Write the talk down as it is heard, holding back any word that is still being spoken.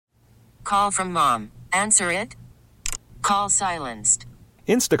call from mom. Answer it. Call silenced.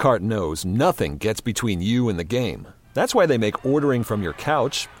 Instacart knows nothing gets between you and the game. That's why they make ordering from your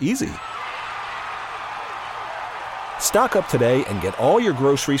couch easy. Stock up today and get all your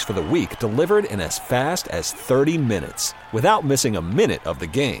groceries for the week delivered in as fast as 30 minutes without missing a minute of the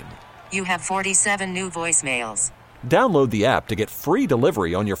game. You have 47 new voicemails. Download the app to get free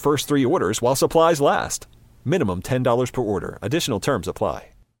delivery on your first 3 orders while supplies last. Minimum $10 per order. Additional terms apply.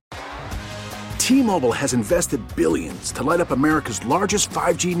 T-Mobile has invested billions to light up America's largest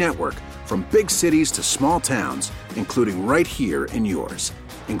 5G network, from big cities to small towns, including right here in yours.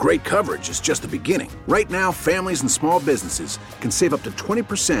 And great coverage is just the beginning. Right now, families and small businesses can save up to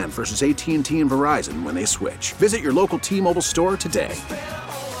 20% versus AT&T and Verizon when they switch. Visit your local T-Mobile store today.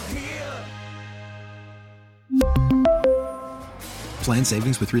 Plan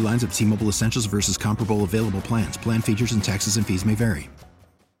savings with 3 lines of T-Mobile Essentials versus comparable available plans. Plan features and taxes and fees may vary.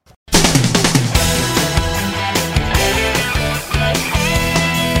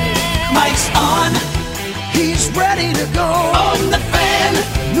 Mike's on. He's ready to go. On the Fan.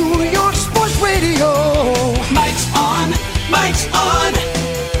 New York Sports Radio. Mike's on. Mike's on.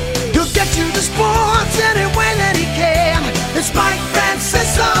 He'll get you the sports any way that he can. It's Mike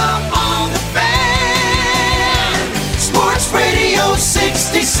Francesa on the Fan. Sports Radio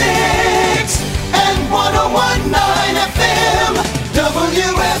 66 and 101.9 FM.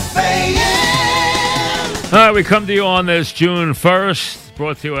 WFAN. All right, we come to you on this June 1st.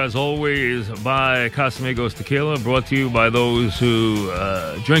 Brought to you, as always, by Casamigos Tequila. Brought to you by those who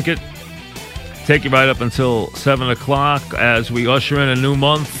drink it. Take you right up until 7 o'clock as we usher in a new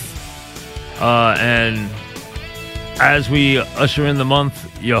month. And as we usher in the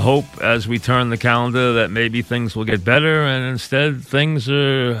month, you hope, as we turn the calendar, that maybe things will get better. And instead, things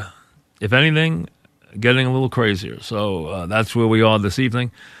are, if anything, getting a little crazier. So that's where we are this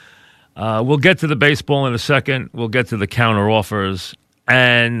evening. We'll get to the baseball in a second. We'll get to the counter offers.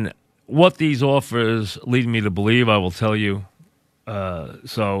 And what these offers lead me to believe, I will tell you.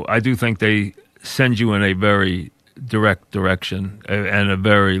 So I do think they send you in a very direct direction and a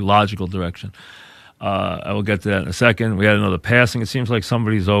very logical direction. I will get to that in a second. We had another passing. It seems like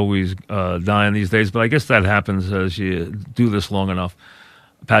somebody's always dying these days, but I guess that happens as you do this long enough.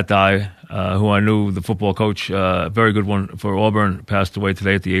 Pat Dye, who I knew, the football coach, a very good one for Auburn, passed away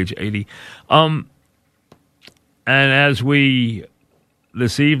today at the age of 80. And as we...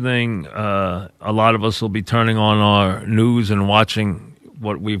 This evening, a lot of us will be turning on our news and watching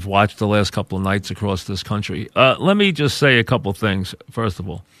what we've watched the last couple of nights across this country. Let me just say a couple things, first of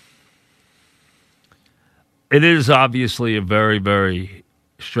all. It is obviously a very, very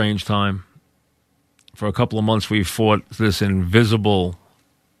strange time. For a couple of months, we've fought this invisible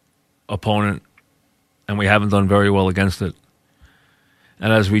opponent, and we haven't done very well against it.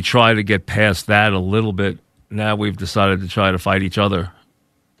 And as we try to get past that a little bit, now we've decided to try to fight each other.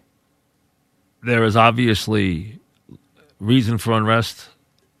 There is obviously reason for unrest,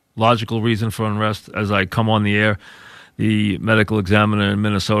 logical reason for unrest. As I come on the air, the medical examiner in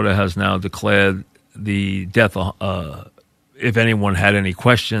Minnesota has now declared the death, if anyone had any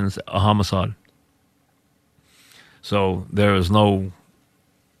questions, a homicide. So there is no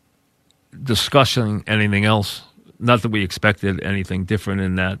discussing anything else. Not that we expected anything different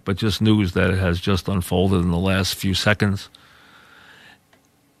in that, but just news that it has just unfolded in the last few seconds.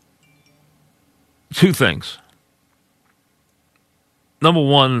 2 things. Number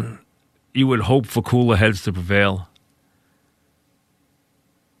one, you would hope for cooler heads to prevail.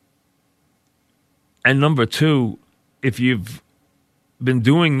 And number 2, if you've been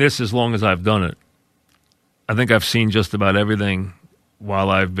doing this as long as I've done it, I think I've seen just about everything while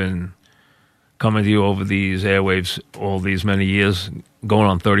I've been coming to you over these airwaves all these many years, going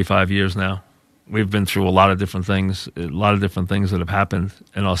on 35 years now. We've been through a lot of different things that have happened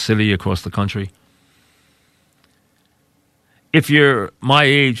in our city, across the country. If you're my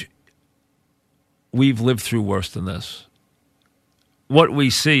age, we've lived through worse than this. What we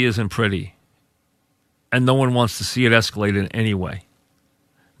see isn't pretty, and no one wants to see it escalate in any way.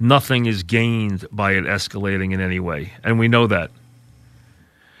 Nothing is gained by it escalating in any way, and we know that.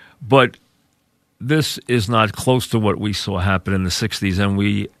 But this is not close to what we saw happen in the 60s, and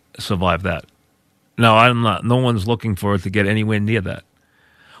we survived that. Now, no one's looking for it to get anywhere near that.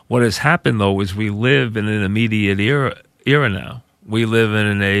 What has happened, though, is we live in an immediate era now. We live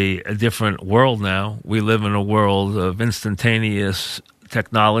in a different world now. We live in a world of instantaneous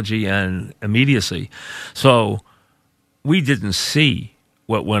technology and immediacy. So we didn't see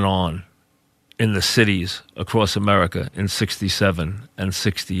what went on in the cities across America in 67 and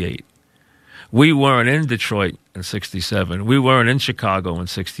 68. We weren't in Detroit in 67. We weren't in Chicago in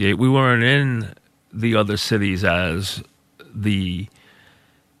 68. We weren't in the other cities as the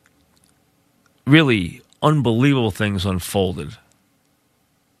really unbelievable things unfolded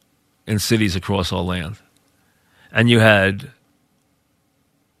in cities across our land. And you had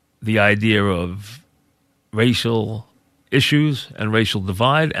the idea of racial issues and racial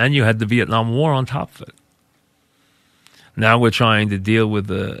divide, and you had the Vietnam War on top of it. Now we're trying to deal with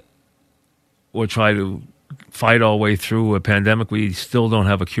we're trying to fight our way through a pandemic we still don't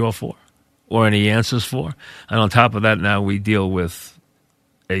have a cure for or any answers for. And on top of that, now we deal with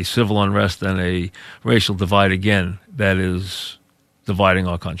a civil unrest and a racial divide again that is dividing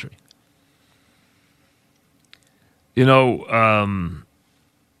our country. You know,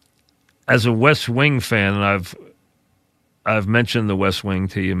 as a West Wing fan, and I've mentioned the West Wing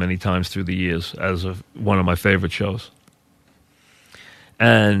to you many times through the years as one of my favorite shows.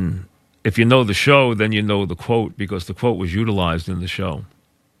 And if you know the show, then you know the quote, because the quote was utilized in the show.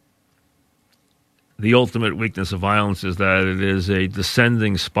 The ultimate weakness of violence is that it is a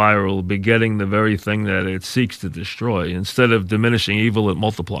descending spiral, begetting the very thing that it seeks to destroy. Instead of diminishing evil, it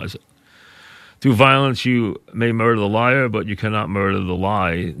multiplies it. Through violence, you may murder the liar, but you cannot murder the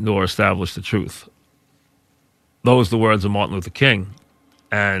lie, nor establish the truth. Those are the words of Martin Luther King,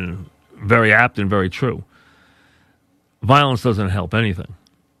 and very apt and very true. Violence doesn't help anything.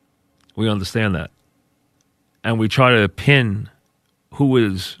 We understand that. And we try to pin who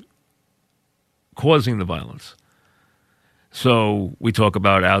is causing the violence. So we talk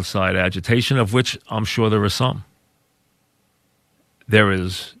about outside agitation, of which I'm sure there is some. There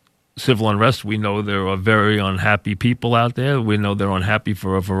is civil unrest. We know there are very unhappy people out there. We know they're unhappy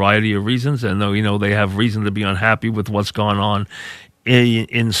for a variety of reasons, and we know they have reason to be unhappy with what's gone on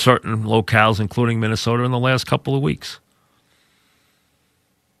in certain locales, including Minnesota, in the last couple of weeks.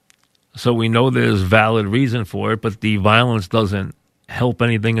 So we know there's valid reason for it, but the violence doesn't help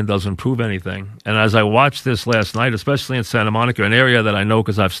anything and doesn't prove anything. And as I watched this last night, especially in Santa Monica, an area that I know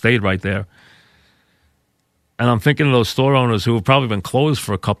because I've stayed right there, and I'm thinking of those store owners who have probably been closed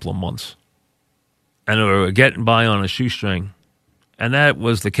for a couple of months and are getting by on a shoestring. And that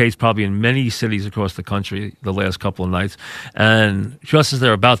was the case probably in many cities across the country the last couple of nights. And just as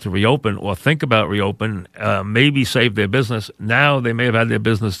they're about to reopen or think about reopen, maybe save their business, now they may have had their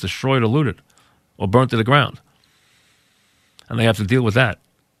business destroyed or looted or burnt to the ground. And they have to deal with that.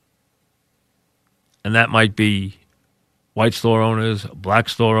 And that might be white store owners, black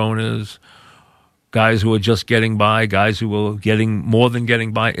store owners, guys who are just getting by, guys who are getting more than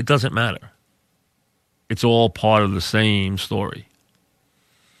getting by. It doesn't matter. It's all part of the same story.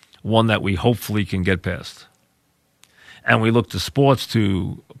 One that we hopefully can get past. And we look to sports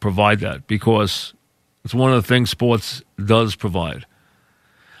to provide that because it's one of the things sports does provide.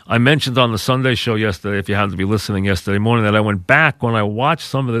 I mentioned on the Sunday show yesterday, if you happened to be listening yesterday morning, that I went back when I watched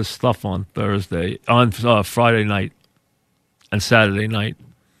some of this stuff on Friday night and Saturday night.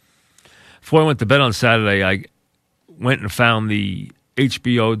 Before I went to bed on Saturday, I went and found the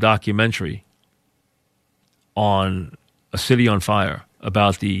HBO documentary on A City on Fire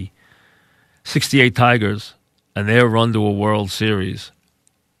about the 68 Tigers and their run to a World Series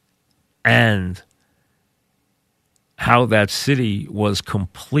and how that city was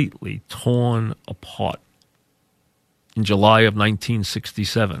completely torn apart in July of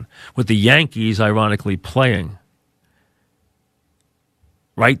 1967, with the Yankees ironically playing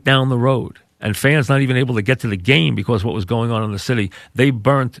right down the road and fans not even able to get to the game because of what was going on in the city. They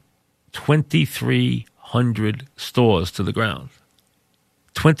burnt 2,300 stores to the ground.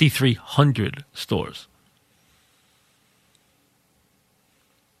 2,300 stores.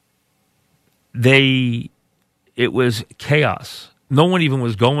 It was chaos. No one even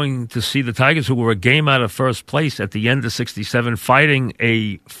was going to see the Tigers, who were a game out of first place at the end of 67, fighting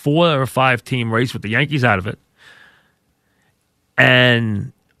a 4 or 5 team race with the Yankees out of it.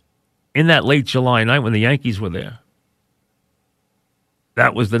 And in that late July night when the Yankees were there,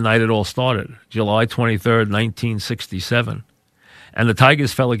 that was the night it all started, July 23rd, 1967. And the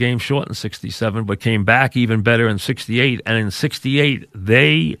Tigers fell a game short in 67, but came back even better in 68. And in 68,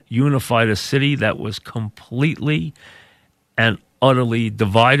 they unified a city that was completely and utterly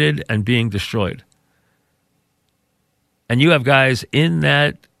divided and being destroyed. And you have guys in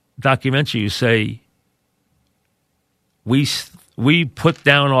that documentary who say, we put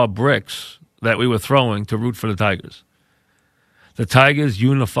down our bricks that we were throwing to root for the Tigers. The Tigers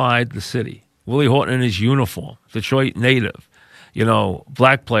unified the city. Willie Horton in his uniform, Detroit native. You know,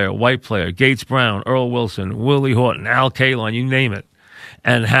 black player, white player, Gates Brown, Earl Wilson, Willie Horton, Al Kaline, you name it.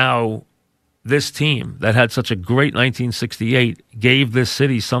 And how this team that had such a great 1968 gave this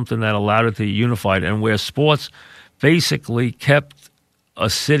city something that allowed it to be unified, and where sports basically kept a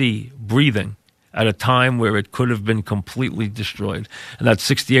city breathing at a time where it could have been completely destroyed. And that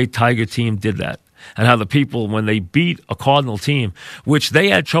 68 Tiger team did that. And how the people, when they beat a Cardinal team, which they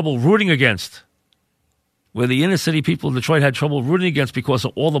had trouble rooting against, where the inner city people of Detroit had trouble rooting against because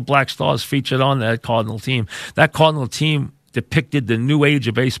of all the black stars featured on that Cardinal team. That Cardinal team depicted the new age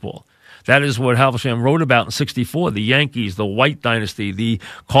of baseball. That is what Halberstam wrote about in 64, the Yankees, the White Dynasty, the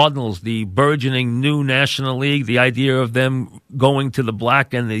Cardinals, the burgeoning new National League, the idea of them going to the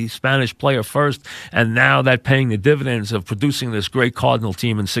black and the Spanish player first, and now that paying the dividends of producing this great Cardinal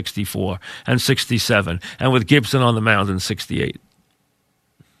team in 64 and 67, and with Gibson on the mound in 68.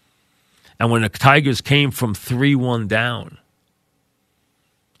 And when the Tigers came from 3-1 down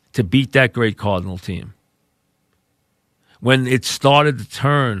to beat that great Cardinal team, when it started to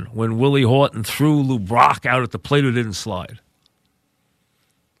turn, when Willie Horton threw Lou Brock out at the plate who didn't slide,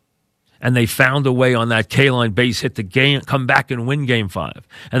 and they found a way on that K-line base hit to come back and win Game 5.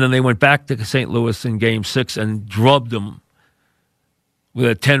 And then they went back to St. Louis in Game 6 and drubbed them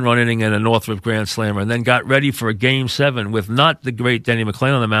with a 10-run inning and a Northrop Grand Slammer, and then got ready for a Game 7 with not the great Denny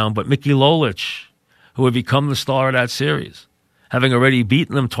McLain on the mound, but Mickey Lolich, who had become the star of that series, having already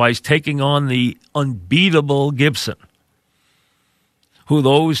beaten them twice, taking on the unbeatable Gibson, who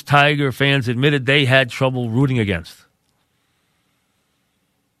those Tiger fans admitted they had trouble rooting against.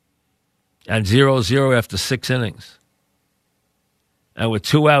 And 0-0 after 6 innings. And with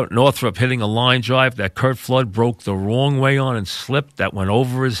 2 out, Northrop hitting a line drive that Curt Flood broke the wrong way on and slipped. That went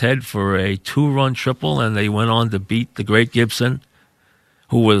over his head for a 2-run triple, and they went on to beat the great Gibson,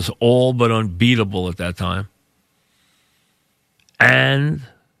 who was all but unbeatable at that time. And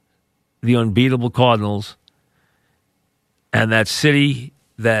the unbeatable Cardinals. And that city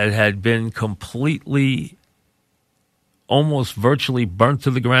that had been completely, almost virtually burnt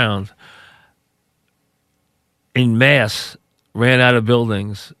to the ground, en masse ran out of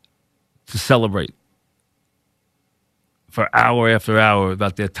buildings to celebrate for hour after hour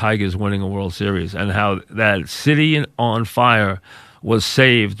about their Tigers winning a World Series, and how that city on fire was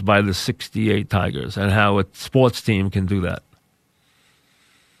saved by the 68 Tigers, and how a sports team can do that.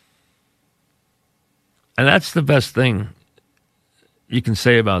 And that's the best thing you can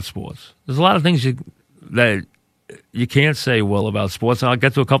say about sports. There's a lot of things that you can't say well about sports, and I'll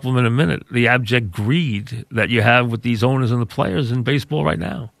get to a couple of them in a minute. The abject greed that you have with these owners and the players in baseball right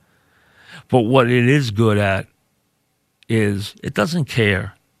now. But what it is good at is it doesn't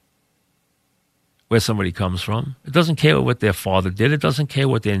care where somebody comes from. It doesn't care what their father did. It doesn't care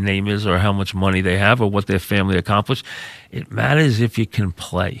what their name is or how much money they have or what their family accomplished. It matters if you can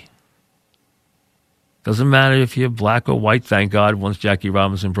play. Doesn't matter if you're black or white, thank God, once Jackie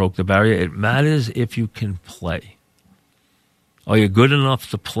Robinson broke the barrier. It matters if you can play. Are you good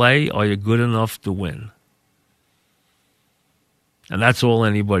enough to play? Are you good enough to win? And that's all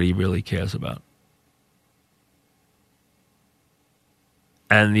anybody really cares about.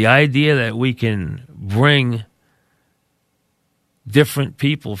 And the idea that we can bring different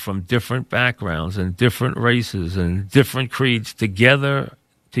people from different backgrounds and different races and different creeds together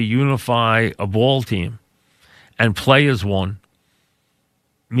to unify a ball team and play as one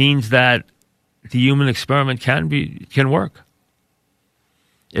means that the human experiment can work.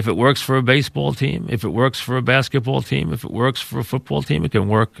 If it works for a baseball team, if it works for a basketball team, if it works for a football team, it can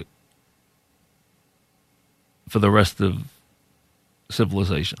work for the rest of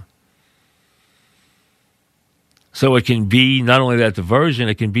civilization. So it can be not only that diversion,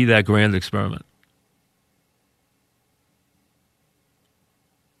 it can be that grand experiment.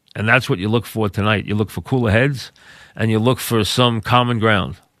 And that's what you look for tonight. You look for cooler heads, and you look for some common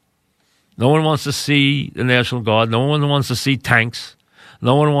ground. No one wants to see the National Guard. No one wants to see tanks.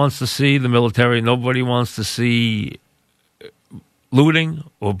 No one wants to see the military. Nobody wants to see looting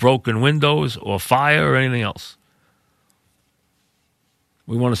or broken windows or fire or anything else.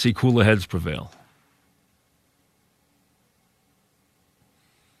 We want to see cooler heads prevail.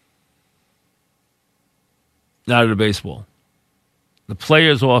 Now to the baseball. The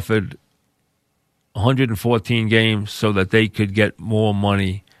players offered 114 games so that they could get more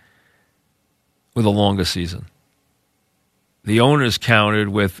money with a longer season. The owners countered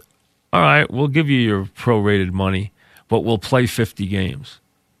with, all right, we'll give you your prorated money, but we'll play 50 games.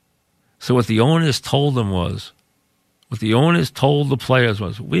 So what the owners told them was, what the owners told the players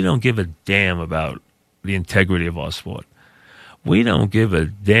was, we don't give a damn about the integrity of our sport. We don't give a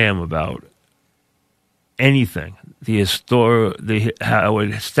damn about anything. How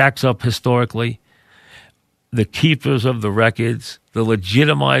it stacks up historically. the keepers of the records, the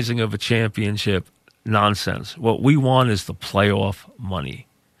legitimizing of a championship, nonsense. What we want is the playoff money.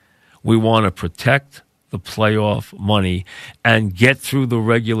 We want to protect the playoff money and get through the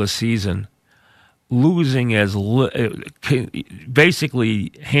regular season losing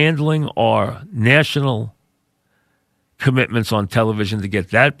basically handling our national commitments on television to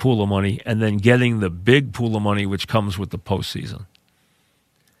get that pool of money and then getting the big pool of money which comes with the postseason.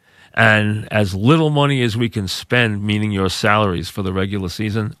 And as little money as we can spend, meaning your salaries for the regular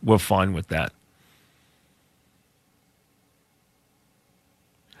season, we're fine with that.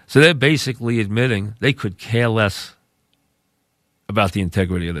 So they're basically admitting they could care less about the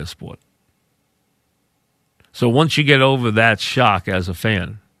integrity of their sport. So once you get over that shock as a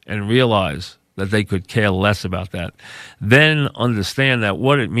fan and realize that they could care less about that, then understand that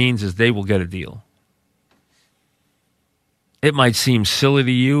what it means is they will get a deal. It might seem silly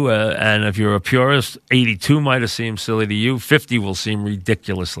to you, and if you're a purist, 82 might have seemed silly to you. 50 will seem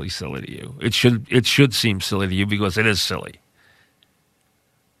ridiculously silly to you. It should seem silly to you because it is silly.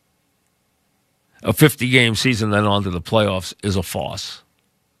 A 50-game season then on to the playoffs is a farce.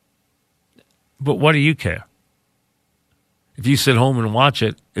 But what do you care? If you sit home and watch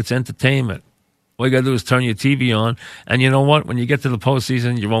it, it's entertainment. All you got to do is turn your TV on, and you know what? When you get to the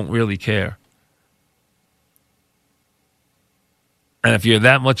postseason, you won't really care. And if you're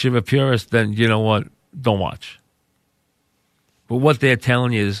that much of a purist, then you know what? Don't watch. But what they're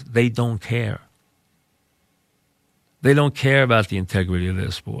telling you is they don't care. They don't care about the integrity of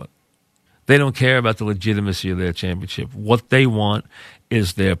their sport. They don't care about the legitimacy of their championship. What they want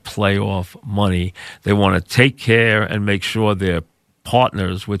is their playoff money. They want to take care and make sure their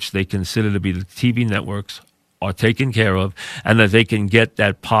partners, which they consider to be the TV networks, are taken care of, and that they can get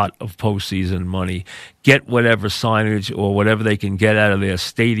that pot of postseason money, get whatever signage or whatever they can get out of their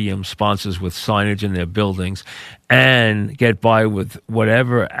stadium sponsors with signage in their buildings, and get by with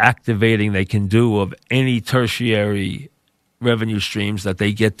whatever activating they can do of any tertiary revenue streams that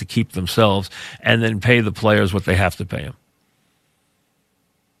they get to keep themselves, and then pay the players what they have to pay them.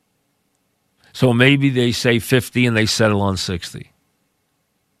 So maybe they say 50 and they settle on 60.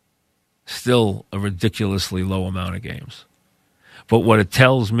 Still a ridiculously low amount of games. But what it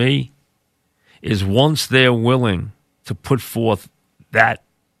tells me is once they're willing to put forth that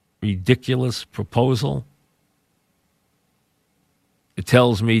ridiculous proposal, it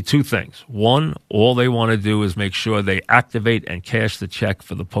tells me two things. One, all they want to do is make sure they activate and cash the check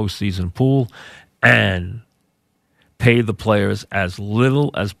for the postseason pool and pay the players as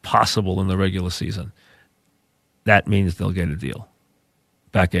little as possible in the regular season. That means they'll get a deal.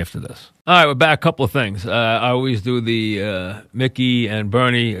 Back after this. All right, we're back. A couple of things. I always do the Mickey and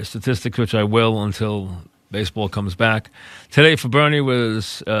Bernie statistics, which I will until baseball comes back. Today for Bernie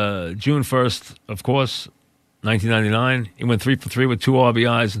was June 1st, of course, 1999. He went 3 for 3 with 2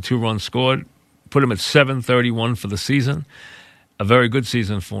 RBIs and 2 runs scored. Put him at 731 for the season. A very good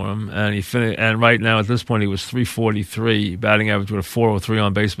season for him. And he finished. And right now, at this point, he was 343, batting average with a 403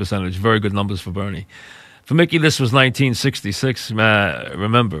 on base percentage. Very good numbers for Bernie. For Mickey, this was 1966.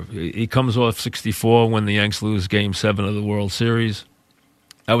 Remember, he comes off 64 when the Yanks lose Game 7 of the World Series.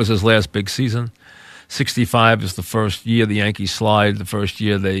 That was his last big season. 65 is the first year the Yankees slide, the first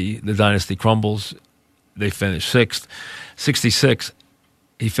year the dynasty crumbles. They finish 6th. 66,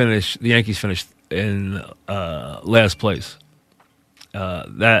 the Yankees finished in last place.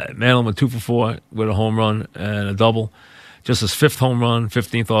 That Mantle went 2 for 4 with a home run and a double. Just his 5th home run,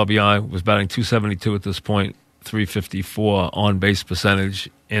 15th RBI, was batting .272 at this point, .354 on base percentage.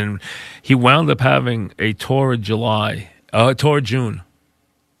 And he wound up having a torrid June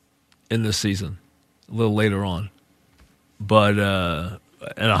in this season, a little later on. But, and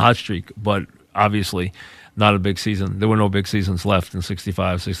a hot streak, but obviously not a big season. There were no big seasons left in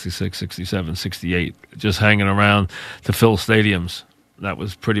 65, 66, 67, 68. Just hanging around to fill stadiums. That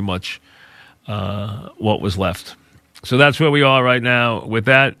was pretty much what was left. So that's where we are right now with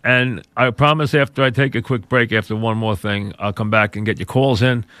that. And I promise after I take a quick break, after one more thing, I'll come back and get your calls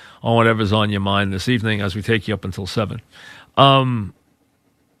in on whatever's on your mind this evening as we take you up until 7. The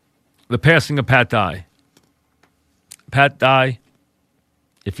passing of Pat Dye. Pat Dye,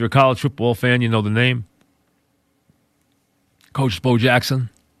 if you're a college football fan, you know the name. Coach Bo Jackson.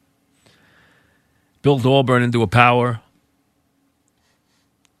 Built Auburn into a power.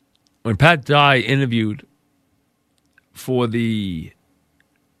 When Pat Dye interviewed for the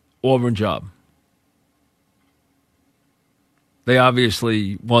Auburn job, they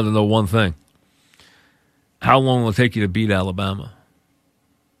obviously wanted to know one thing. How long will it take you to beat Alabama?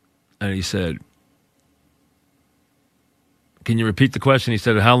 And he said, can you repeat the question? He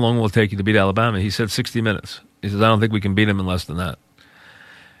said, how long will it take you to beat Alabama? He said 60 minutes. He says, I don't think we can beat him in less than that.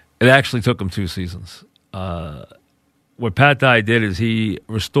 It actually took him 2 seasons. What Pat Dye did is he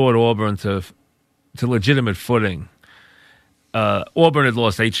restored Auburn to legitimate footing. Auburn had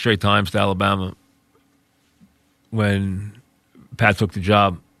lost 8 straight times to Alabama when Pat took the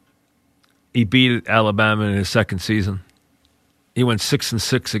job. He beat Alabama in his second season. He went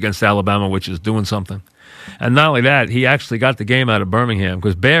 6-6 against Alabama, which is doing something. And not only that, he actually got the game out of Birmingham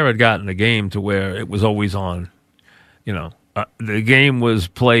because Bear had gotten the game to where it was always on. The game was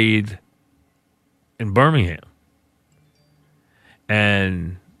played in Birmingham.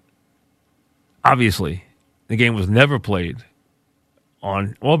 And obviously, the game was never played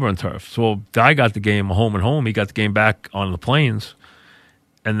on Auburn turf. So I got the game home and home. He got the game back on the plains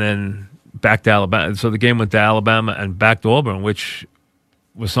and then back to Alabama. So the game went to Alabama and back to Auburn, which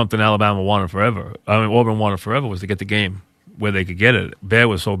was something Alabama wanted forever. Auburn wanted forever was to get the game where they could get it. Bear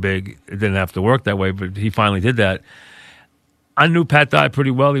was so big, it didn't have to work that way, but he finally did that. I knew Pat Dye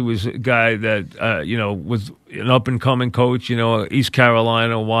pretty well. He was a guy that, was an up-and-coming coach, East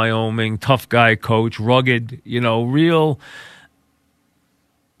Carolina, Wyoming, tough guy coach, rugged, real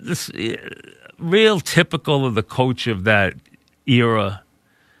typical of the coach of that era.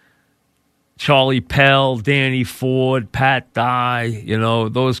 Charlie Pell, Danny Ford, Pat Dye,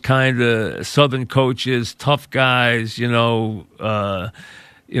 those kind of Southern coaches, tough guys,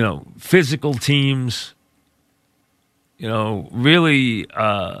 physical teams. Really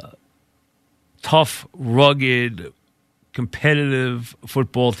tough, rugged, competitive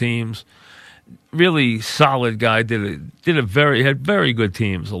football teams. Really solid guy. Had very good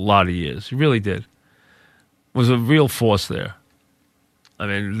teams a lot of years. He really did. Was a real force there. I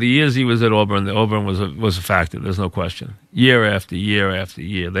mean, the years he was at Auburn, Auburn was a factor. There's no question. Year after year after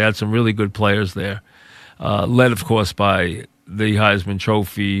year, they had some really good players there. Led, of course, by the Heisman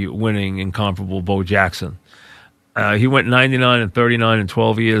Trophy winning incomparable Bo Jackson. He went 99-39 in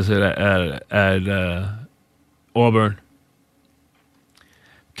 12 years at Auburn.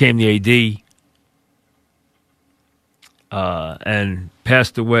 Became the AD and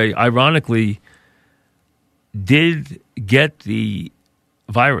passed away. Ironically, did get the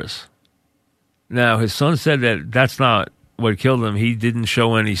virus. Now, his son said that that's not what killed him. He didn't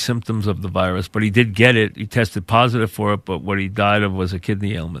show any symptoms of the virus, but he did get it. He tested positive for it, but what he died of was a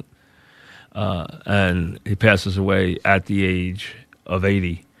kidney ailment. And he passes away at the age of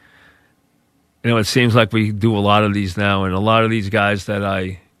 80. It seems like we do a lot of these now, and a lot of these guys that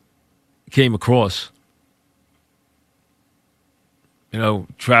I came across,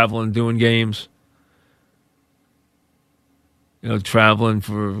 traveling, doing games, traveling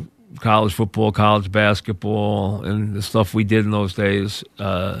for college football, college basketball, and the stuff we did in those days.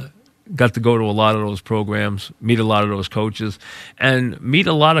 Got to go to a lot of those programs, meet a lot of those coaches, and meet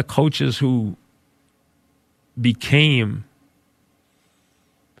a lot of coaches who became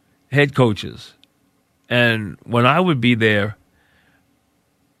head coaches. And when I would be there,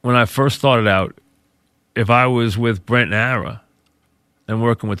 when I first started out, if I was with Brent and Ara and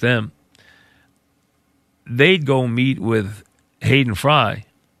working with them, they'd go meet with Hayden Fry,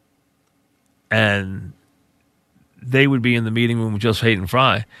 and they would be in the meeting room with just Hayden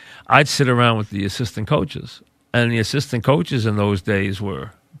Fry. I'd sit around with the assistant coaches, and the assistant coaches in those days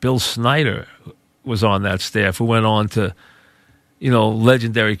were Bill Snyder was on that staff, who went on to,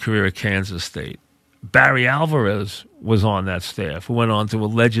 legendary career at Kansas State. Barry Alvarez was on that staff, who went on to a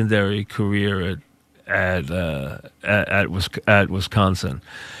legendary career at Wisconsin.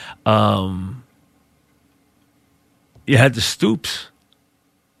 You had the Stoops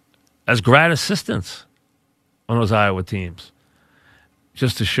as grad assistants on those Iowa teams,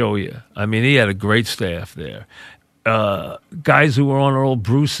 just to show you. I mean, he had a great staff there. Guys who were on Earl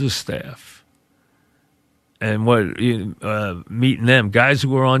Bruce's staff, and meeting them. Guys who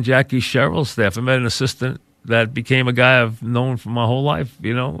were on Jackie Sherrill's staff. I met an assistant that became a guy I've known for my whole life.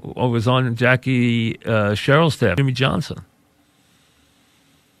 I was on Jackie Sherrill's staff. Jimmy Johnson.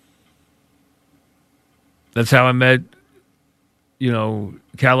 That's how I met,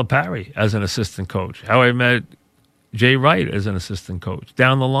 Calipari as an assistant coach. How I met Jay Wright as an assistant coach.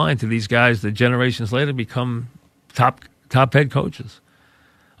 Down the line to these guys that generations later become top head coaches.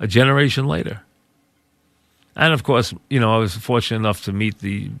 A generation later. And, of course, I was fortunate enough to meet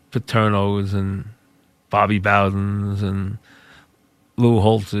the Paternos and Bobby Bowdens and Lou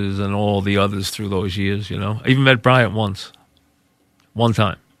Holtzes and all the others through those years, I even met Bryant one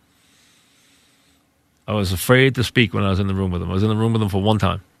time. I was afraid to speak when I was in the room with him. I was in the room with him for one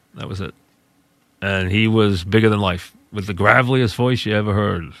time. That was it. And he was bigger than life, with the graveliest voice you ever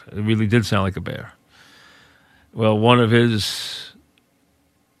heard. It really did sound like a bear. Well, one of his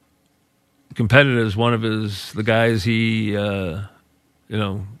competitors, the guys he, that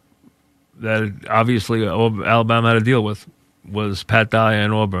obviously Alabama had to deal with, was Pat Dye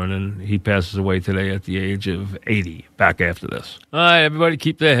in Auburn, and he passes away today at the age of 80, back after this. All right, everybody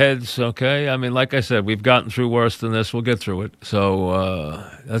keep their heads, okay? I mean, like I said, we've gotten through worse than this. We'll get through it. So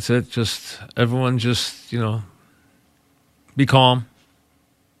that's it. Everyone just, be calm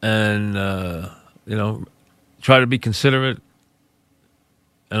and, try to be considerate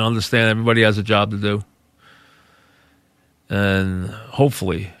and understand everybody has a job to do. And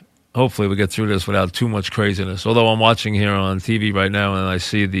hopefully we get through this without too much craziness. Although I'm watching here on TV right now, and I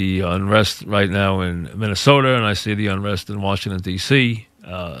see the unrest right now in Minnesota, and I see the unrest in Washington, D.C.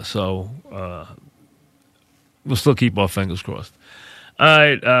 So we'll still keep our fingers crossed. All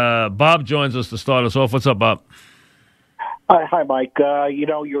right, Bob joins us to start us off. What's up, Bob? Hi, Mike.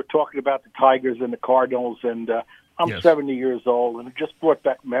 You're talking about the Tigers and the Cardinals, and I'm 70 years old, and it just brought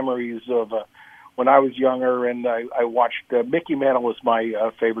back memories of when I was younger, and I watched Mickey Mantle was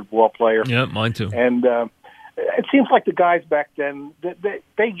my favorite ball player. Yeah, mine too. And it seems like the guys back then,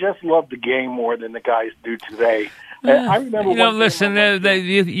 they just loved the game more than the guys do today. I remember. Listen,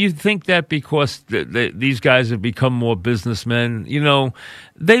 you think that because these guys have become more businessmen,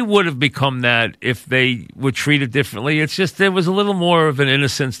 they would have become that if they were treated differently. It's just there was a little more of an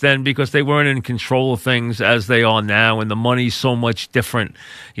innocence then because they weren't in control of things as they are now, and the money's so much different.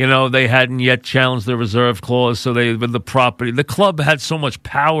 They hadn't yet challenged the reserve clause, so with the property, the club had so much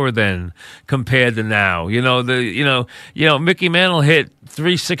power then compared to now. Mickey Mantle hit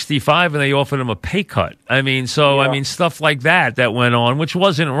 365 and they offered him a pay cut. I mean, stuff like that went on, which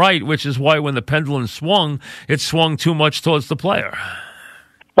wasn't right, which is why when the pendulum swung, it swung too much towards the player.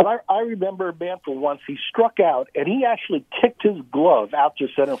 But I remember Mantle once, he struck out, and he actually kicked his glove out to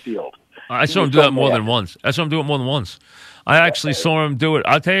center field. I saw him do that more than once. I actually saw him do it.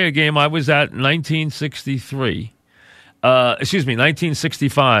 I'll tell you a game I was at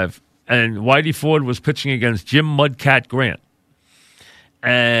 1965, and Whitey Ford was pitching against Jim Mudcat Grant.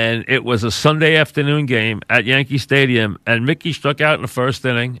 And it was a Sunday afternoon game at Yankee Stadium, and Mickey struck out in the first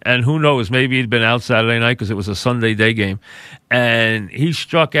inning, and who knows, maybe he'd been out Saturday night because it was a Sunday day game, and he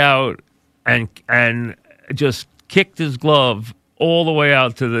struck out and just kicked his glove all the way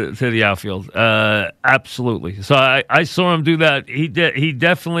out to the outfield. Absolutely. So I saw him do that. He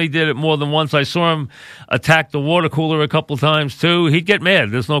definitely did it more than once. I saw him attack the water cooler a couple times too. He'd get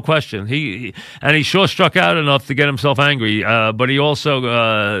mad. There's no question. He sure struck out enough to get himself angry. But he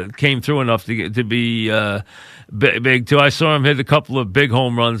also came through enough to be big too. I saw him hit a couple of big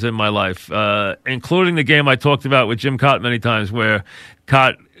home runs in my life, including the game I talked about with Jim Cott many times, where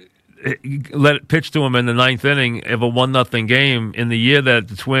Cott let it pitch to him in the ninth inning of a 1-0 game in the year that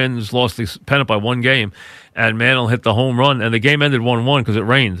the Twins lost the pennant by one game, and Mantle hit the home run, and the game ended 1-1 because it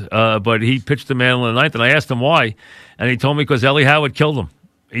rained. But he pitched to Mantle in the ninth, and I asked him why, and he told me because Ellie Howard killed him.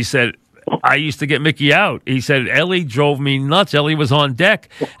 He said, I used to get Mickey out. He said, Ellie drove me nuts. Ellie was on deck.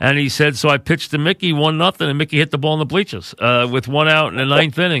 And he said, so I pitched to Mickey 1-0, and Mickey hit the ball in the bleachers with one out in the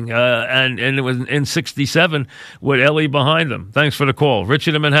ninth inning. And it was in 67 with Ellie behind him. Thanks for the call.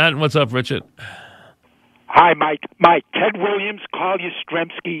 Richard in Manhattan. What's up, Richard? Hi, Mike. Ted Williams, Carl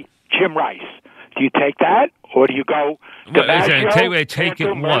Yastrzemski, Jim Rice. Do you take that? Or do you go DiMaggio,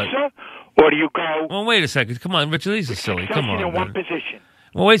 taking what? Or do you go... Well, wait a second. Come on, Richard. These are silly. Come on, in one position.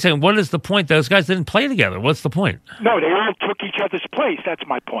 Well, wait a second. What is the point? Those guys didn't play together. What's the point? No, they all took each other's place. That's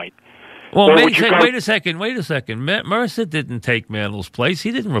my point. Well, wait a second. Mercer didn't take Mantle's place.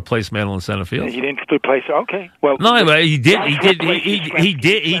 He didn't replace Mantle in center field. He didn't replace. Okay. Well, no, he did. He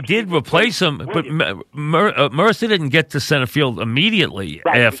did replace him, but Mercer didn't get to center field immediately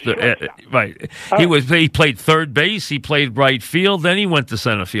after. Right. He played third base. He played right field. Then he went to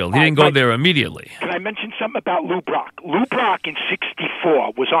center field. He didn't go there immediately. Can I mention something about Lou Brock? Lou Brock in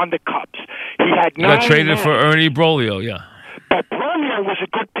 '64 was on the Cubs. He had got traded for Ernie Broglio. Yeah. But Broglio was a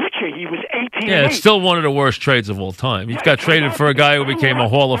good pitcher. He was 18. Yeah, it's still one of the worst trades of all time. He got traded for a guy who became a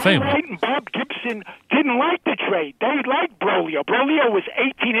Hall of Famer. Right, and Bob Gibson didn't like the trade. They liked Broglio. Broglio was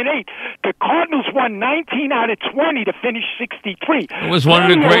 18-8. The Cardinals won 19 out of 20 to finish 63. It was one of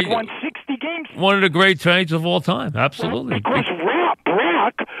the great. Won 60 games. One of the great trades of all time. Absolutely. Because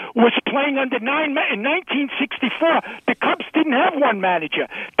Brock was playing under in 1964. The Cubs didn't have one manager.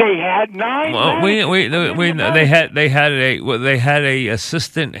 They had nine. Well, they had a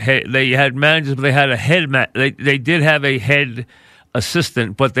assistant head. They had managers, but they had a head. They did have a head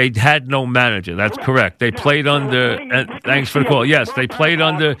assistant, but they had no manager. That's correct. They played under, and thanks for the call. Yes, they played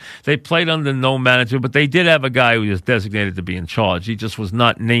under no manager, but they did have a guy who was designated to be in charge. He just was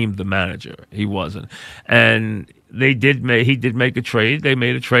not named the manager. He wasn't. And he did make a trade. They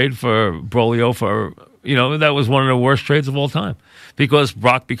made a trade for Broglio for, that was one of the worst trades of all time because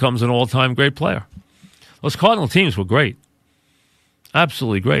Brock becomes an all-time great player. Those Cardinal teams were great.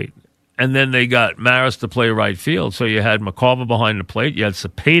 Absolutely great. And then they got Maris to play right field. So you had McCarver behind the plate. You had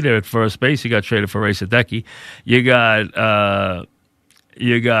Cepeda at first base. You got traded for Ray Sadecki. You got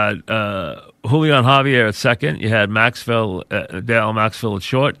Julian Javier at second. You had Dale Maxwell at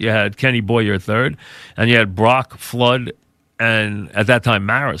short. You had Kenny Boyer at third. And you had Brock, Flood, and at that time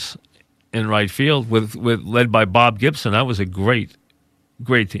Maris in right field with led by Bob Gibson. That was a great,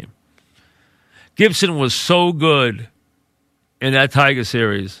 great team. Gibson was so good in that Tiger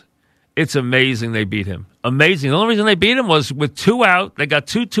series. It's amazing they beat him. Amazing. The only reason they beat him was with 2 out. They got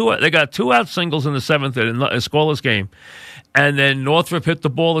two out singles in the seventh in a scoreless game, and then Northrup hit the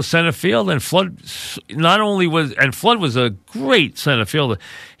ball to center field. And Flood Flood was a great center fielder.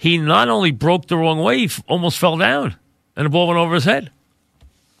 He not only broke the wrong way, he almost fell down, and the ball went over his head,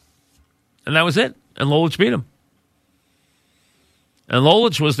 and that was it. And Lolich beat him. And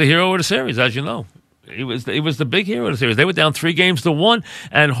Lolich was the hero of the series, as you know. He was the big hero of the series. They were down 3-1,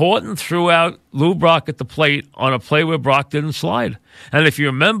 and Horton threw out Lou Brock at the plate on a play where Brock didn't slide. And if you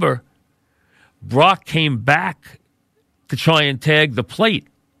remember, Brock came back to try and tag the plate.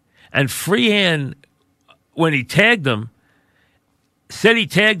 And Freehan, when he tagged him, said he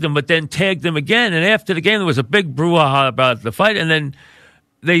tagged him, but then tagged him again. And after the game, there was a big brouhaha about the fight. And then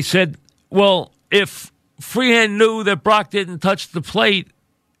they said, well, if Freehan knew that Brock didn't touch the plate,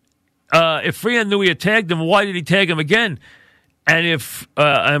 if Freehan knew he had tagged him, why did he tag him again? And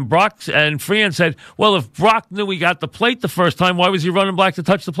Freehan said, well, if Brock knew he got the plate the first time, why was he running back to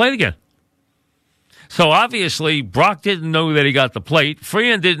touch the plate again? So obviously, Brock didn't know that he got the plate.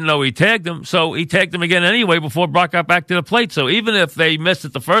 Freehan didn't know he tagged him, so he tagged him again anyway before Brock got back to the plate. So even if they missed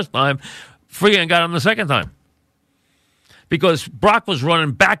it the first time, Freehan got him the second time. Because Brock was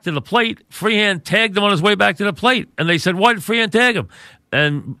running back to the plate, Freehan tagged him on his way back to the plate. And they said, why did Freehan tag him?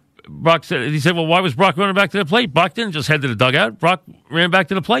 And Brock said, well, why was Brock running back to the plate? Brock didn't just head to the dugout. Brock ran back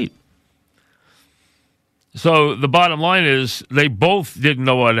to the plate. So the bottom line is they both didn't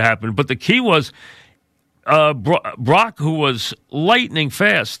know what had happened. But the key was Brock, who was lightning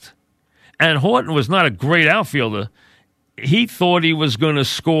fast, and Horton was not a great outfielder. He thought he was going to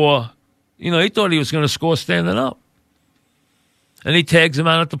score. He thought he was going to score standing up. And he tags him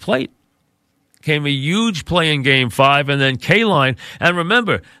out at the plate. Came a huge play in Game 5, and then K-Line. And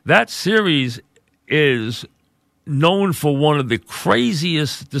remember, that series is known for one of the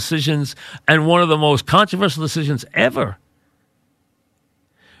craziest decisions and one of the most controversial decisions ever.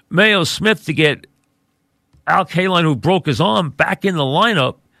 Mayo Smith to get Al Kaline, who broke his arm, back in the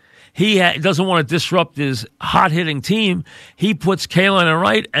lineup. He doesn't want to disrupt his hot-hitting team. He puts Kaline in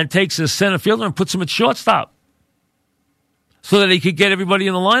right and takes his center fielder and puts him at shortstop so that he could get everybody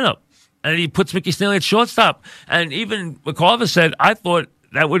in the lineup. And he puts Mickey Stanley at shortstop. And even McCarver said, I thought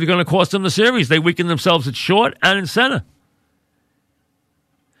that was going to cost them the series. They weakened themselves at short and in center.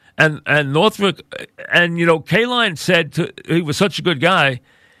 And Northrup, and, Kaline said, he was such a good guy,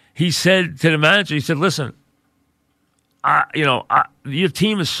 he said to the manager, he said, listen, your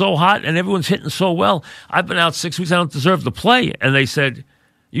team is so hot and everyone's hitting so well. I've been out 6 weeks. I don't deserve to play. And they said,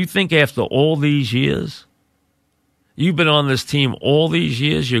 you think after all these years, you've been on this team all these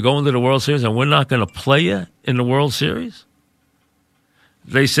years, you're going to the World Series, and we're not going to play you in the World Series?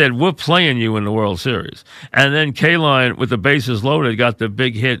 They said, we're playing you in the World Series. And then Kaline, with the bases loaded, got the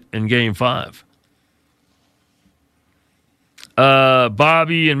big hit in Game 5.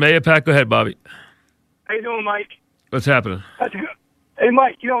 Bobby and Mayapack. Go ahead, Bobby. How you doing, Mike? What's happening? Hey,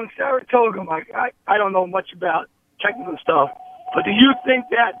 Mike, in Saratoga, Mike, I don't know much about technical stuff, but do you think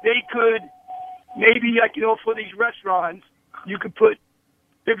that they could maybe, for these restaurants, you could put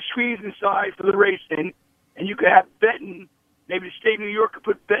big screens inside for the racing, and you could have betting. Maybe the state of New York could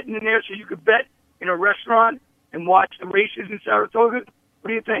put betting in there so you could bet in a restaurant and watch the races in Saratoga? What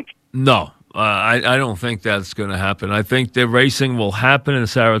do you think? No, I don't think that's going to happen. I think the racing will happen in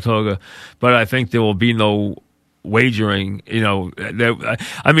Saratoga, but I think there will be no wagering.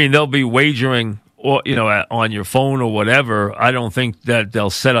 There'll be wagering or on your phone or whatever. I don't think that they'll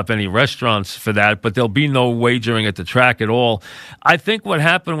set up any restaurants for that, but there'll be no wagering at the track at all. I think what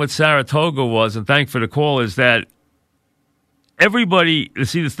happened with Saratoga was, and thank for the call, is that everybody,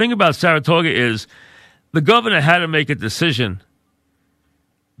 the thing about Saratoga is the governor had to make a decision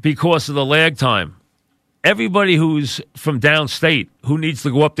because of the lag time everybody who's from downstate who needs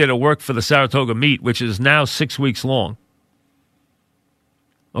to go up there to work for the Saratoga meet, which is now 6 weeks long,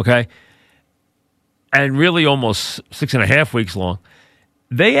 okay, and really almost 6.5 weeks long,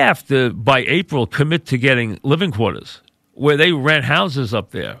 they have to, by April, commit to getting living quarters where they rent houses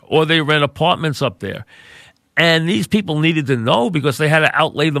up there or they rent apartments up there. And these people needed to know because they had to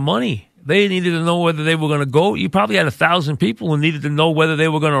outlay the money. They needed to know whether they were going to go. You probably had 1,000 people who needed to know whether they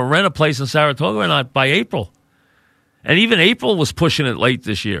were going to rent a place in Saratoga or not by April. And even April was pushing it late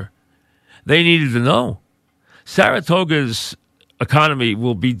this year. They needed to know. Saratoga's economy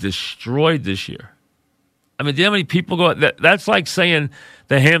will be destroyed this year. I mean, do you know how many people go? That's like saying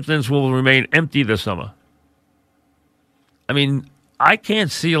the Hamptons will remain empty this summer. I mean, I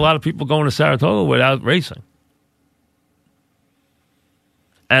can't see a lot of people going to Saratoga without racing.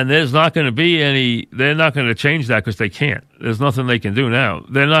 And there's not going to be any, they're not going to change that because they can't. There's nothing they can do now.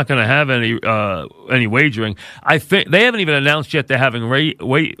 They're not going to have any wagering. I think they haven't even announced yet they're having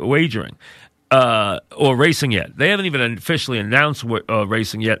wagering or racing yet. They haven't even officially announced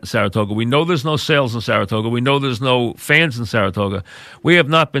racing yet in Saratoga. We know there's no sales in Saratoga. We know there's no fans in Saratoga. We have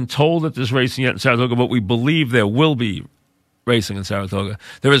not been told that there's racing yet in Saratoga, but we believe there will be racing in Saratoga.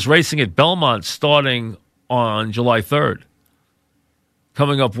 There is racing at Belmont starting on July 3rd.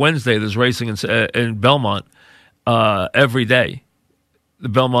 Coming up Wednesday, there's racing in Belmont every day. The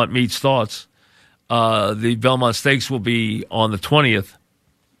Belmont meet starts. The Belmont Stakes will be on the 20th.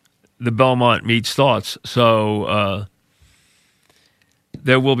 The Belmont meet starts. So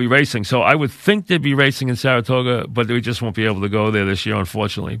there will be racing. So I would think there'd be racing in Saratoga, but we just won't be able to go there this year,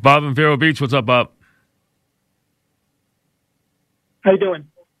 unfortunately. Bob in Vero Beach, what's up, Bob? How you doing?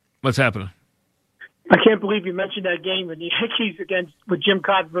 What's happening? I can't believe you mentioned that game with the Yankees with Jim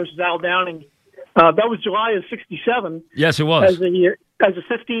Cott versus Al Downing. That was July of '67. Yes, it was. As a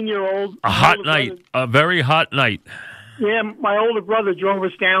 15-year-old. A hot night. A very hot night. Yeah, my older brother drove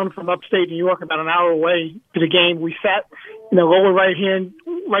us down from upstate New York about an hour away to the game. We sat in the lower right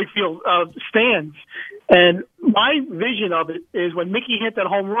field stands. And my vision of it is when Mickey hit that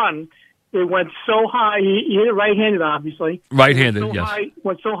home run, it went so high. He hit it right-handed, obviously. Right-handed, yes.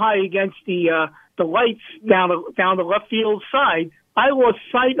 Went so high against the lights down the left field side. I lost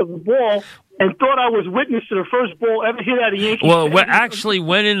sight of the ball and thought I was witness to the first ball ever hit out of Yankee. Well, it actually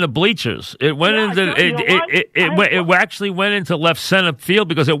went in the bleachers. It went into it actually went into left center field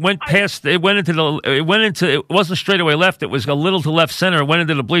because it went past. It wasn't straightaway left. It was a little to left center. It went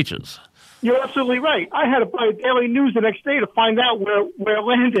into the bleachers. You're absolutely right. I had to buy Daily News the next day to find out where it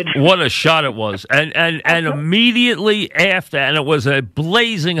landed. What a shot it was. And immediately after, and it was a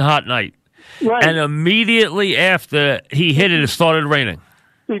blazing hot night. Right. And immediately after he hit it, it started raining.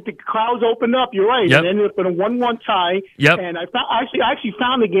 The clouds opened up. You're right. Yep. It ended up in a 1-1 tie. Yep. And I actually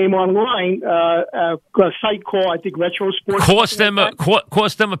found the game online. A site called, I think, Retro Sports. Cost them a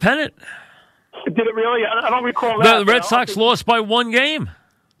pennant. Did it really? I don't recall that. The Red Sox lost by one game.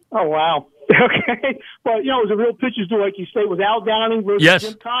 Oh, wow. Okay. Well, it was a real pitcher's duel, like you say. It was Al Downing versus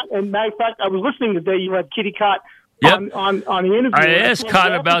Jim Cott. And matter of fact, I was listening today. You had Kitty Cott on the interview. I asked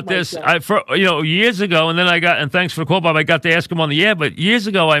Cott about this years ago, and then thanks for the call, Bob. I got to ask him on the air, but years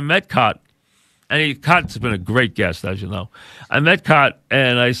ago I met Cott, and Cott's been a great guest, as you know. I met Cott,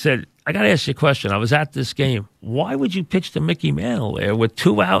 and I said, I got to ask you a question. I was at this game. Why would you pitch to Mickey Mantle there with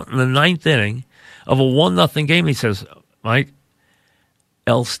 2 out in the 9th inning of a 1-0 game? He says, Mike,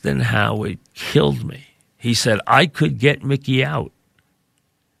 Elston Howard killed me. He said, I could get Mickey out.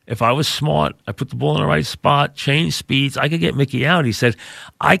 If I was smart, I put the ball in the right spot, changed speeds, I could get Mickey out. He said,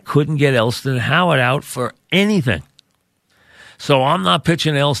 I couldn't get Elston Howard out for anything. So I'm not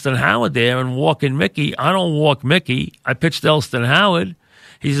pitching Elston Howard there and walking Mickey. I don't walk Mickey. I pitched Elston Howard.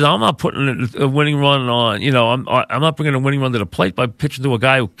 He says, I'm not putting a winning run on, I'm not bringing a winning run to the plate by pitching to a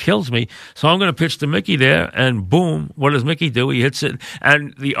guy who kills me. So I'm going to pitch to Mickey there, and boom, what does Mickey do? He hits it.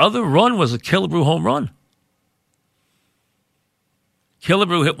 And the other run was a Killebrew home run.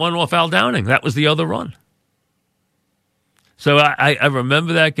 Killebrew hit one off Al Downing. That was the other run. So I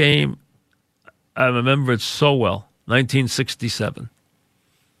remember that game. I remember it so well. 1967.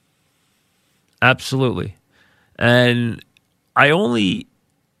 Absolutely. And I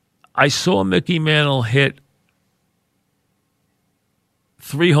saw Mickey Mantle hit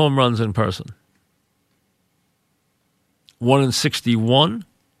 3 home runs in person. One in 61,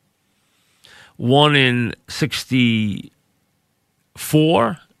 one in 64,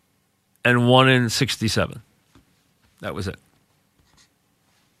 and one in 67. That was it.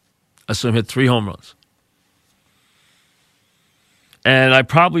 I saw him hit 3 home runs. And I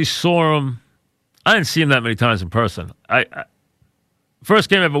probably saw him. I didn't see him that many times in person. First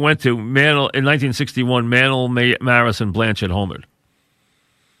game I ever went to, Mantle, in 1961, Mantle, Maris, and Blanchard homered.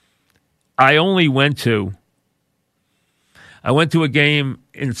 I went to a game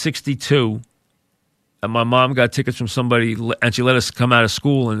in 62, and my mom got tickets from somebody, and she let us come out of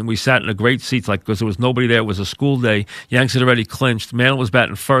school, and we sat in a great seats, because there was nobody there. It was a school day. Yanks had already clinched. Mantle was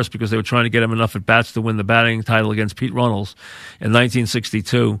batting first because they were trying to get him enough at bats to win the batting title against Pete Runnels in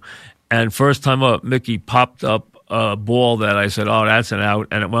 1962. And first time up, Mickey popped up a ball that I said, oh, that's an out,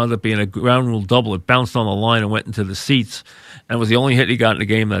 and it wound up being a ground rule double. It bounced on the line and went into the seats, and it was the only hit he got in the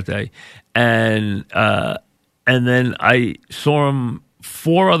game that day. And then I saw him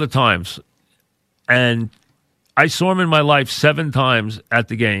 4 other times, and I saw him in my life 7 times at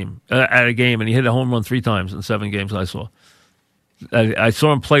a game, and he hit a home run 3 times in 7 games I saw. I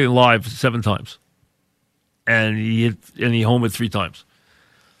saw him play live 7 times, and he homered 3 times.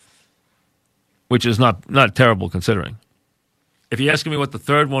 Which is not terrible considering. If you're asking me what the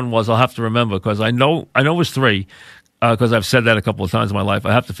third one was, I'll have to remember because I know it was 3 because I've said that a couple of times in my life.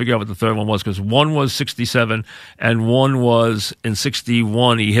 I have to figure out what the third one was because one was 67 and one was in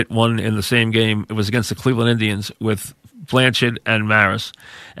 61. He hit one in the same game. It was against the Cleveland Indians with Blanchard and Maris.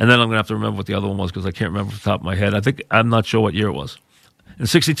 And then I'm going to have to remember what the other one was because I can't remember off the top of my head. I'm not sure what year it was. In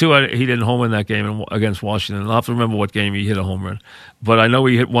 62, he didn't home in that game against Washington. I'll have to remember what game he hit a home run. But I know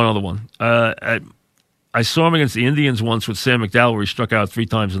he hit one other one. I saw him against the Indians once with Sam McDowell where he struck out 3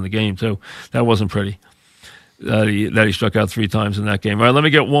 times in the game, too. That wasn't pretty, that he struck out 3 times in that game. All right, let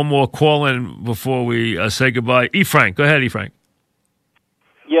me get one more call in before we say goodbye. E. Frank. Go ahead, E. Frank.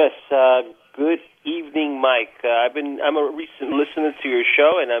 Yes, good evening, Mike. I'm a recent listener to your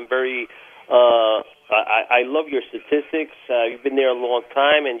show, and I'm very... I love your statistics. You've been there a long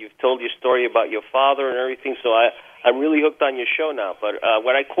time, and you've told your story about your father and everything, so I'm really hooked on your show now. But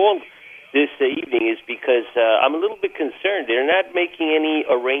what I called this evening is because I'm a little bit concerned. They're not making any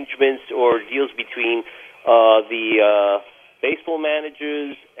arrangements or deals between the baseball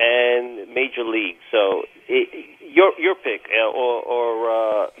managers and Major League. So your pick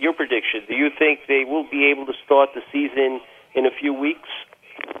or your prediction, do you think they will be able to start the season in a few weeks?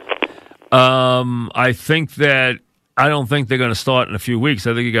 I don't think they're going to start in a few weeks.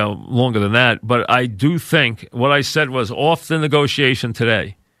 I think it go longer than that. But I do think what I said was off the negotiation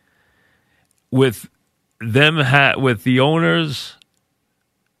today with them, with the owners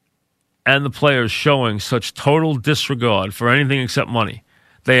and the players showing such total disregard for anything except money.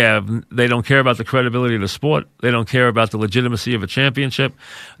 They don't care about the credibility of the sport. They don't care about the legitimacy of a championship.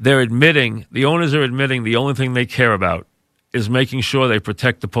 The owners are admitting the only thing they care about is making sure they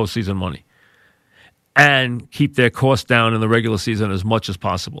protect the postseason money and keep their costs down in the regular season as much as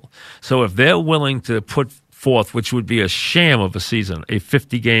possible. So if they're willing to put forth, which would be a sham of a season, a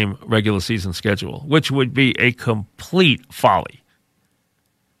 50-game regular season schedule, which would be a complete folly.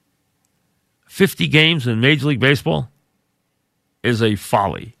 50 games in Major League Baseball is a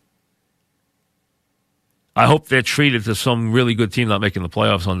folly. I hope they're treated to some really good team not making the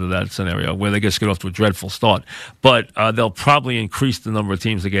playoffs under that scenario where they just get off to a dreadful start. But they'll probably increase the number of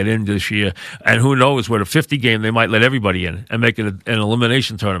teams that get in this year. And who knows, with a 50 game, they might let everybody in and make it an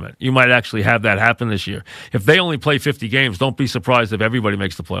elimination tournament. You might actually have that happen this year. If they only play 50 games, don't be surprised if everybody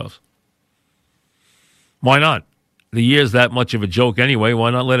makes the playoffs. Why not? The year's that much of a joke anyway. Why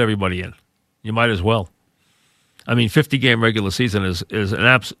not let everybody in? You might as well. I mean, 50-game regular season is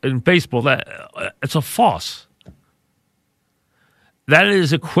in baseball, it's a farce. That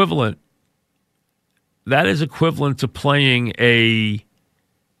is equivalent to playing a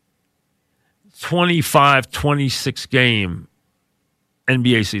 25, 26-game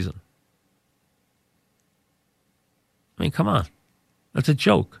NBA season. I mean, come on. That's a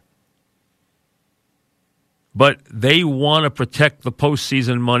joke. But they want to protect the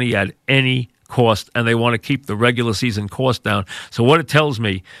postseason money at any cost, and they want to keep the regular season cost down. So what it tells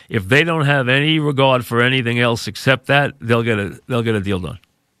me, if they don't have any regard for anything else except that, they'll get a deal done.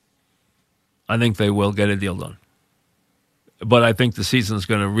 I think they will get a deal done. But I think the season's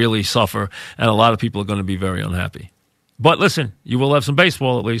going to really suffer, and a lot of people are going to be very unhappy. But listen, you will have some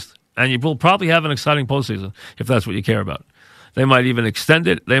baseball at least, and you will probably have an exciting postseason if that's what you care about. They might even extend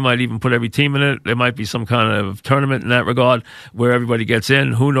it. They might even put every team in it. There might be some kind of tournament in that regard where everybody gets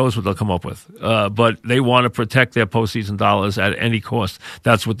in. Who knows what they'll come up with. But they want to protect their postseason dollars at any cost.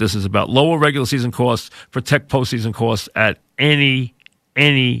 That's what this is about. Lower regular season costs, protect postseason costs at any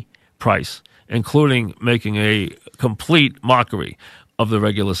price, including making a complete mockery of the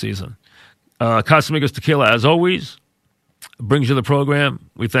regular season. Casamigos Tequila, as always, brings you the program.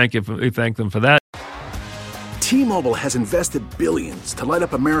 We thank them for that. T-Mobile has invested billions to light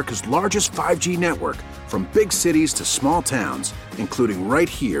up America's largest 5G network, from big cities to small towns, including right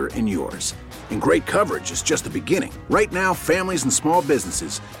here in yours. And great coverage is just the beginning. Right now, families and small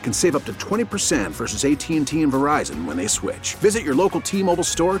businesses can save up to 20% versus AT&T and Verizon when they switch. Visit your local T-Mobile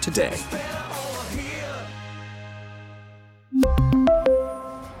store today.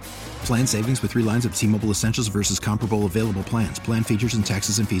 Plan savings with 3 lines of T-Mobile Essentials versus comparable available plans. Plan features and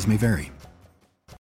taxes and fees may vary.